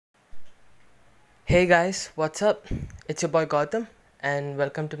Hey guys, what's up? It's your boy Gotham, and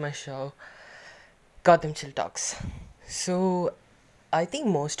welcome to my show, Gotham Chill Talks. So, I think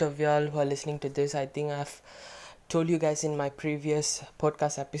most of y'all who are listening to this, I think I've told you guys in my previous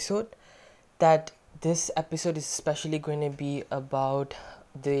podcast episode that this episode is especially going to be about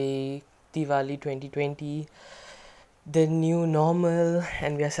the Diwali 2020, the new normal,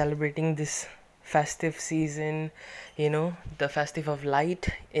 and we are celebrating this festive season, the festive of light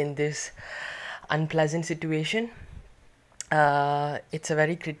in this unpleasant situation. It's a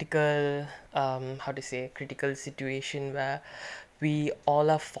very critical, how to say, critical situation where we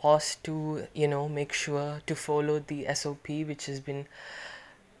all are forced to, make sure to follow the SOP, which has been,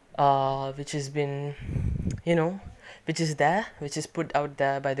 you know, which is there, which is put out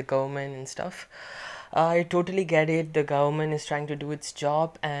there by the government and stuff. I totally get it. The government is trying to do its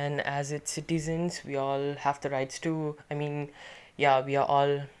job, and as its citizens, we all have the rights to. Yeah, we are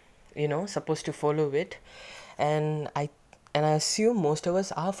all, supposed to follow it, and I assume most of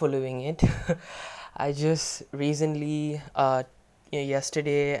us are following it. I just recently,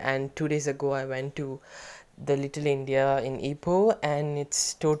 yesterday and 2 days ago, I went to the Little India in Ipoh, and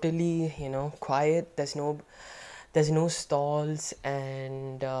it's totally, quiet. There's no stalls,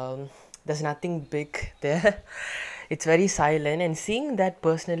 and there's nothing big there. It's very silent, and seeing that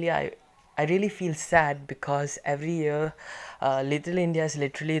personally, I really feel sad because every year, Little India is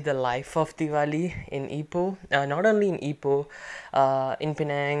literally the life of Diwali in Ipoh. Not only in Ipoh, in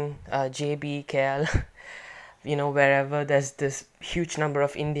Penang, JB, KL, wherever there's this huge number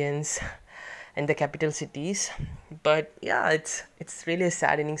of Indians in the capital cities. But yeah, it's really a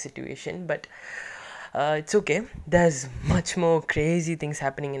saddening situation. But it's okay. There's much more crazy things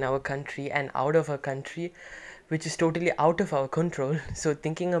happening in our country and out of our country, which is totally out of our control. So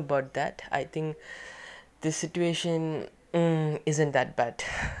thinking about that, I think this situation isn't that bad.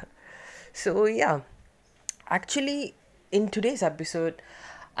 So yeah, actually, in today's episode,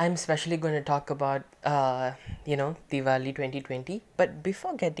 I'm especially going to talk about Diwali 2020. But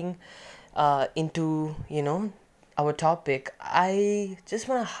before getting into our topic, I just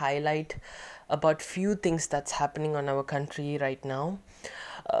want to highlight about few things that's happening on our country right now,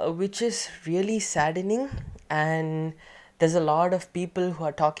 which is really saddening, and there's a lot of people who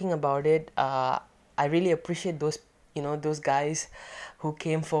are talking about it. I really appreciate those guys who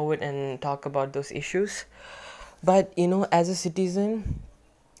came forward and talk about those issues. But as a citizen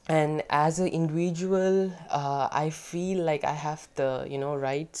and as an individual, I feel like I have the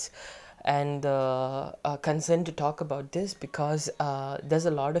rights and the consent to talk about this because there's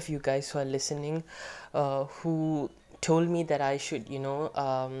a lot of you guys who are listening, who told me that I should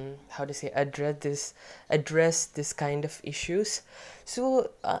how to say, address this kind of issues.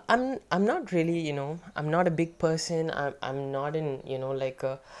 So I'm not really, I'm not a big person. I'm not in like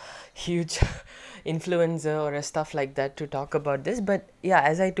a huge influencer or a stuff like that to talk about this. But yeah,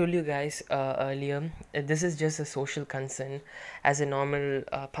 as I told you guys earlier, this is just a social concern. As a normal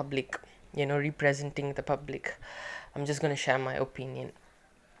public, representing the public, I'm just going to share my opinion.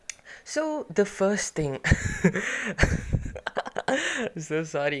 So the first thing, so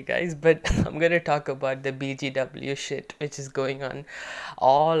sorry guys, but I'm gonna talk about the BGW shit which is going on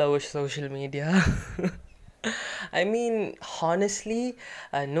all over social media. I mean, honestly,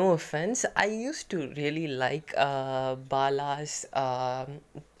 no offense. I used to really like Bala's, the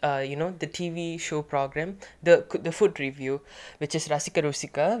TV show program, the food review, which is Rasika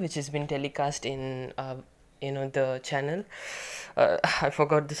Rusika, which has been telecast in, the channel. I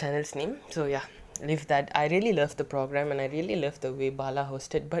forgot the channel's name. So yeah, leave that. I really love the program, and I really love the way Bala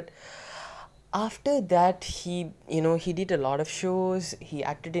hosted. But after that, he did a lot of shows. He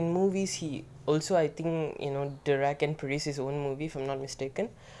acted in movies. He also, I think, direct and produce his own movie, if I'm not mistaken.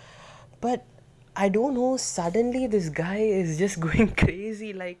 But I don't know, suddenly this guy is just going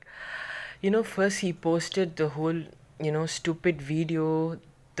crazy. Like, first he posted the whole stupid video,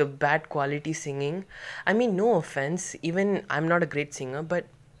 the bad quality singing. I mean, no offense, even I'm not a great singer, but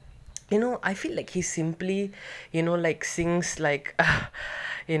I feel like he simply like sings like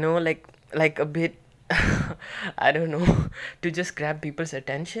like a bit I don't know, to just grab people's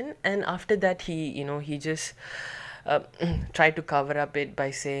attention. And after that, he just uh, tried to cover up it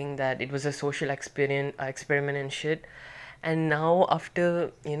by saying that it was a social experiment and shit. And now,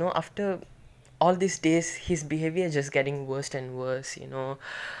 after all these days, his behavior is just getting worse and worse,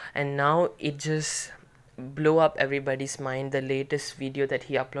 and now it just blow up everybody's mind, the latest video that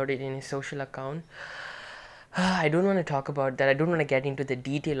he uploaded in his social account. I don't want to talk about that. I don't want to get into the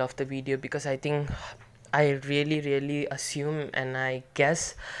detail of the video because I think I really, really assume and I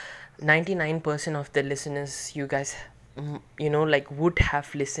guess 99% of the listeners, you guys like would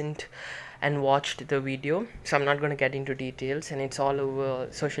have listened and watched the video, so I'm not going to get into details, and it's all over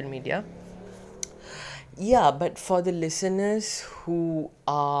social media. Yeah, but for the listeners who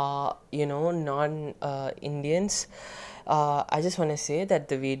are, non Indians, I just want to say that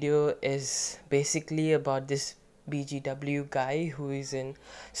the video is basically about this BGW guy who is in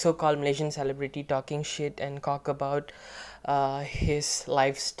so called Malaysian celebrity talking shit and cock about his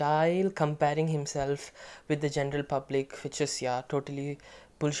lifestyle, comparing himself with the general public, which is, yeah, totally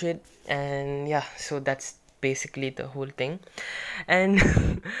bullshit. And yeah, so that's basically the whole thing.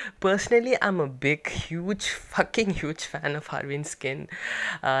 And personally, I'm a big, huge, fucking huge fan of Harvin Skin.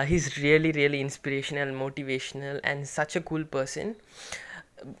 He's really, really inspirational, motivational, and such a cool person.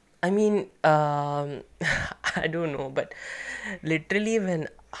 I mean, I don't know, but literally when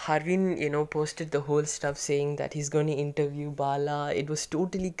Harvin, posted the whole stuff saying that he's going to interview Bala, it was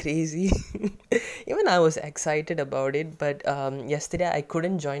totally crazy. Even I was excited about it, but yesterday I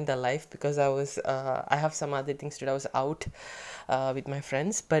couldn't join the live because I have some other things to do. I was out with my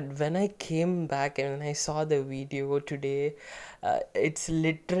friends, but when I came back and when I saw the video today, it's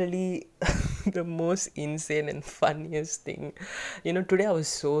literally the most insane and funniest thing. Today I was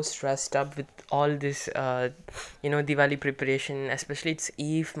so stressed up with all this, Diwali preparation. Especially it's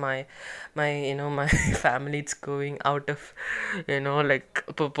Eve. My family, it's going out of, like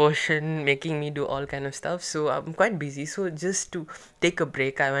proportion, making me do all kind of stuff. So I'm quite busy. So just to take a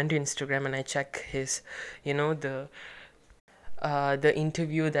break, I went to Instagram and I check his, the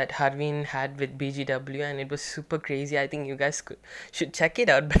interview that Harvin had with BGW, and it was super crazy. I think you guys should check it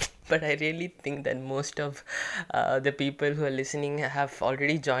out. But I really think that most of the people who are listening have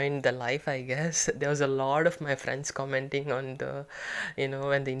already joined the live. I guess there was a lot of my friends commenting on the,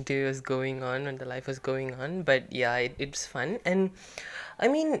 when the interview was going on, when the live was going on. But yeah, it's fun, and I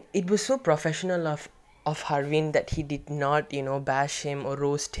mean, it was so professional of Harvin that he did not, bash him or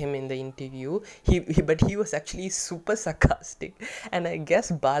roast him in the interview. But he was actually super sarcastic, and I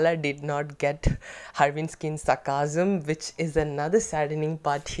guess Bala did not get Harvin Skin's sarcasm, which is another saddening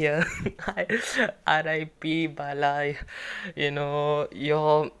part here. R.I.P. Bala,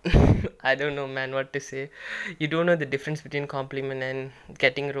 you're I don't know, man, what to say. You don't know the difference between compliment and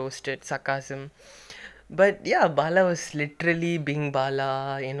getting roasted, sarcasm. But yeah, Bala was literally being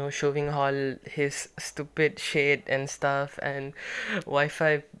Bala, showing all his stupid shit and stuff and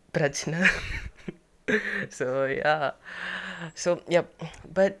Wi-Fi prachna. So yeah, so yep,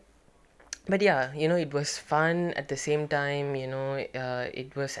 but yeah, it was fun at the same time.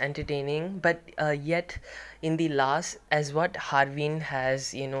 It was entertaining, but yet in the last, as what Harvin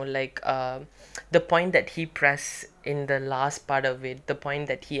has, like the point that he pressed in the last part of it, the point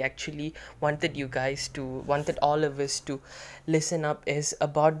that he actually wanted all of us to listen up, is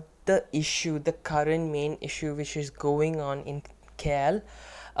about the issue, the current main issue which is going on in KL.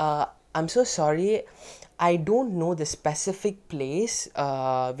 I'm so sorry, I don't know the specific place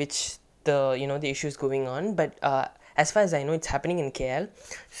which the issue is going on, but as far as I know, it's happening in KL.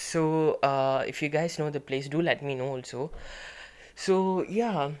 So if you guys know the place, do let me know also. So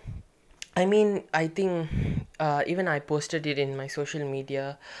yeah, I mean, I think even I posted it in my social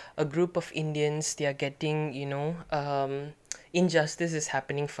media. A group of Indians, they are getting, injustice is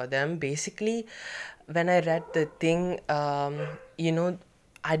happening for them. Basically, when I read the thing,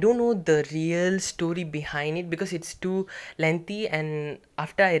 I don't know the real story behind it because it's too lengthy. And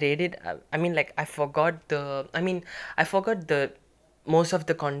after I read it, I mean, like, I forgot the most of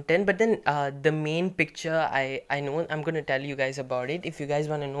the content, but then the main picture, I know. I'm going to tell you guys about it. If you guys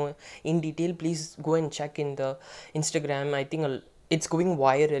want to know in detail, please go and check in the Instagram. I think it's going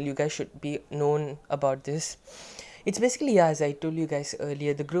viral. You guys should be known about this. It's basically, yeah, as I told you guys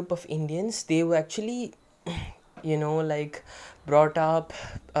earlier, the group of Indians, they were actually like brought up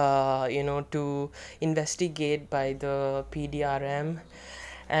to investigate by the PDRM.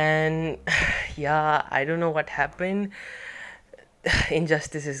 And yeah, I don't know what happened.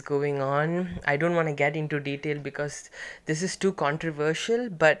 Injustice is going on. I don't want to get into detail because this is too controversial,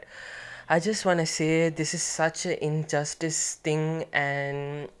 but I just want to say this is such an injustice thing,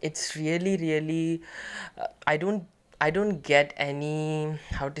 and it's really, really. I don't get any,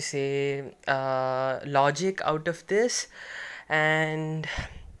 how to say, logic out of this. And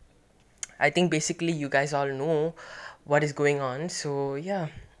I think basically you guys all know what is going on. So yeah,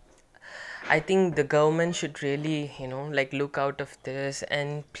 I think the government should really, like look out of this,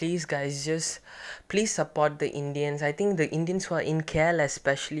 and please, guys, just please support the Indians. I think the Indians who are in Kerala,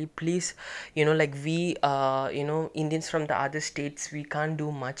 especially, please, like we, Indians from the other states, we can't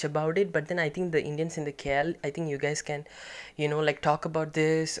do much about it. But then I think the Indians in the Kerala, I think you guys can, like talk about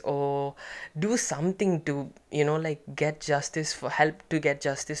this or do something to, like get justice for help to get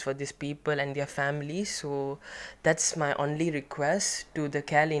justice for these people and their families. So that's my only request to the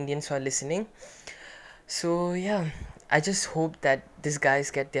Kerala Indians who are listening. So yeah, I just hope that these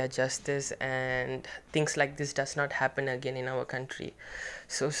guys get their justice and things like this does not happen again in our country.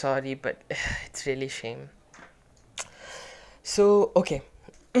 So sorry, but it's really shame. So okay,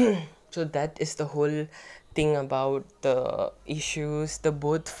 so that is the whole thing about the issues, the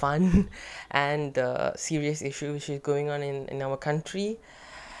both fun and the serious issue which is going on in our country.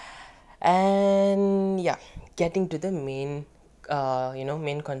 And yeah, getting to the main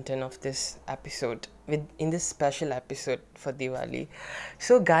content of this episode with in this special episode for Diwali.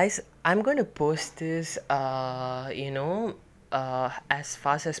 So guys, I'm going to post this as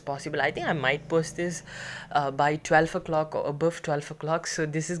fast as possible. I think I might post this by 12 o'clock or above 12 o'clock. So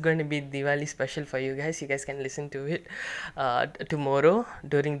this is going to be Diwali special for you guys. You guys can listen to it tomorrow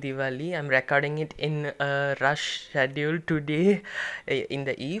during Diwali. I'm recording it in a rush schedule today in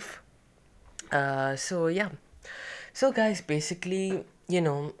the eve. So yeah. So guys, basically,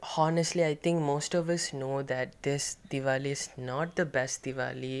 honestly, I think most of us know that this Diwali is not the best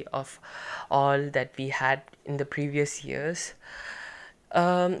Diwali of all that we had in the previous years.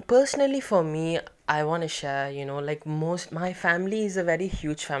 Personally, for me, I want to share, like most, my family is a very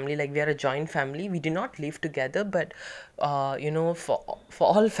huge family. Like we are a joint family. We do not live together, but, for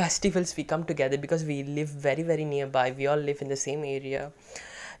all festivals we come together because we live very, very nearby. We all live in the same area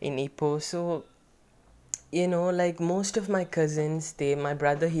in Ipoh. So like most of my cousins, my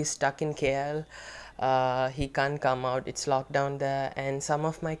brother, he's stuck in KL. He can't come out. It's locked down there. And some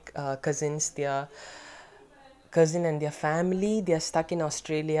of my cousins, their cousin and their family, they are stuck in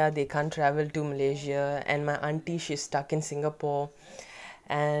Australia. They can't travel to Malaysia. And my auntie, she's stuck in Singapore.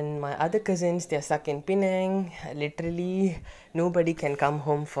 And my other cousins, they're stuck in Penang. Literally, nobody can come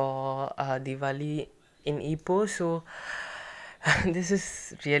home for Diwali in Ipoh. So this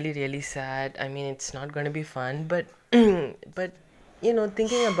is really, really sad. I mean, it's not going to be fun, but but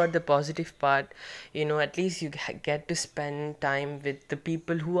thinking about the positive part, at least you get to spend time with the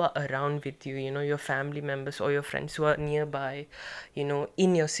people who are around with you, your family members or your friends who are nearby,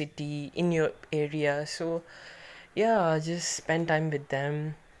 in your city, in your area. So yeah, just spend time with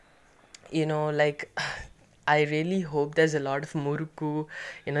them. Like I really hope there's a lot of muruku,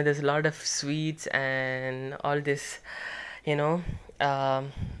 there's a lot of sweets and all this, you know,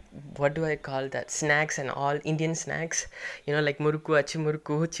 um, what do I call that? Snacks and all Indian snacks, like muruku, achi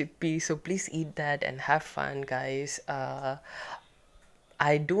muruku, chippy. So please eat that and have fun, guys. I'm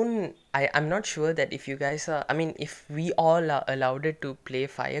not sure that if you guys are, I mean, if we all are allowed it to play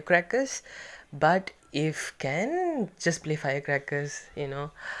firecrackers, but if can just play firecrackers,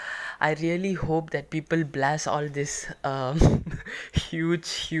 I really hope that people blast all this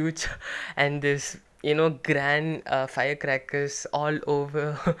huge and this grand firecrackers all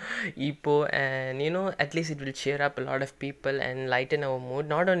over Ipoh, and at least it will cheer up a lot of people and lighten our mood,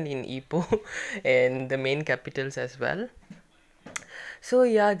 not only in Ipoh and the main capitals as well. So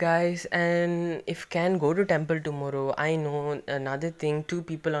yeah, guys, and if can go to temple tomorrow, I know another thing, two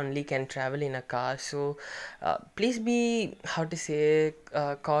people only can travel in a car. So please be how to say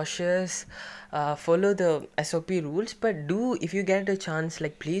cautious, follow the SOP rules, but do if you get a chance,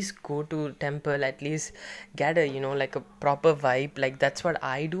 like please go to temple at least get a like a proper vibe. Like that's what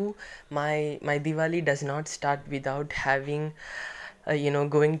I do. My Diwali does not start without having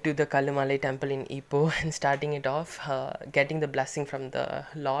going to the Kalumalai temple in Ipoh and starting it off, getting the blessing from the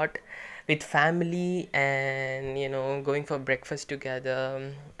Lord with family and, going for breakfast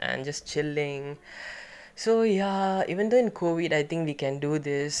together and just chilling. So, yeah, even though in COVID, I think we can do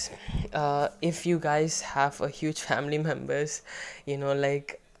this. If you guys have a huge family members,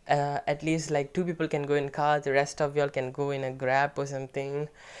 like at least like two people can go in car, the rest of y'all can go in a grab or something.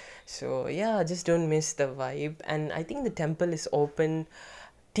 So yeah, just don't miss the vibe. And I think the temple is open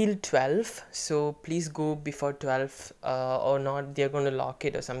till 12, so please go before 12, or not they're going to lock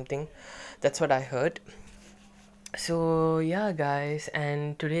it or something. That's what I heard. So yeah, guys,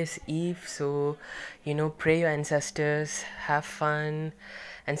 and today's Eve, so pray your ancestors, have fun,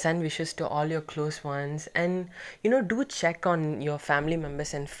 and send wishes to all your close ones. And do check on your family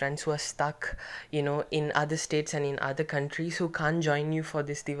members and friends who are stuck, in other states and in other countries who can't join you for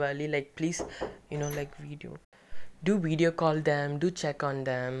this Diwali. Like please, like video. do video call them, do check on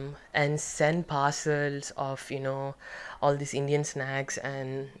them, and send parcels of, all these Indian snacks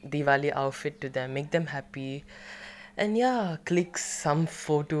and Diwali outfit to them, make them happy. And yeah, click some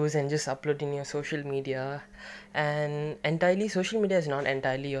photos and just upload in your social media. And entirely, social media is not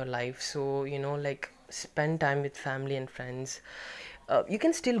entirely your life. So, like spend time with family and friends. You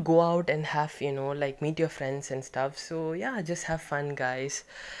can still go out and have, like meet your friends and stuff. So yeah, just have fun, guys.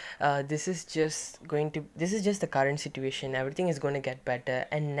 This is just the current situation. Everything is going to get better,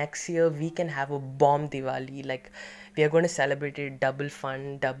 and next year we can have a bomb Diwali. Like, we are going to celebrate it double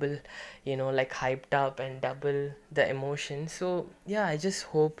fun, double, like hyped up, and double the emotion. So yeah, I just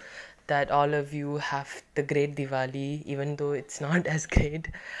hope that all of you have the great Diwali, even though it's not as great.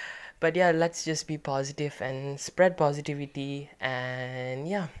 But yeah, let's just be positive and spread positivity. And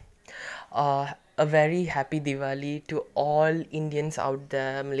yeah, a very happy Diwali to all Indians out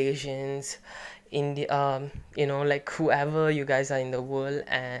there, Malaysians, like whoever you guys are in the world.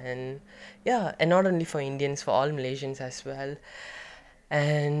 And yeah, and not only for Indians, for all Malaysians as well.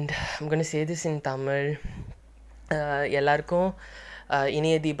 And I'm gonna say this in Tamil. எல்லாருக்கும்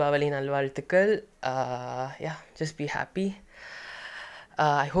இனிய தீபாவளி நல்வாழ்த்துக்கள். Yeah, just be happy.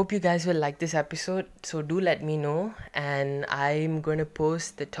 I hope you guys will like this episode. So do let me know, and I'm going to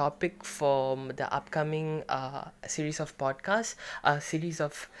post the topic for the upcoming series of podcasts, series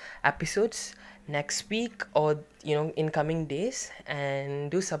of episodes next week, or in coming days.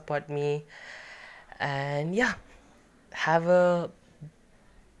 And do support me. And yeah, have a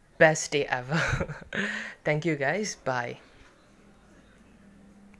best day ever. Thank you guys. Bye.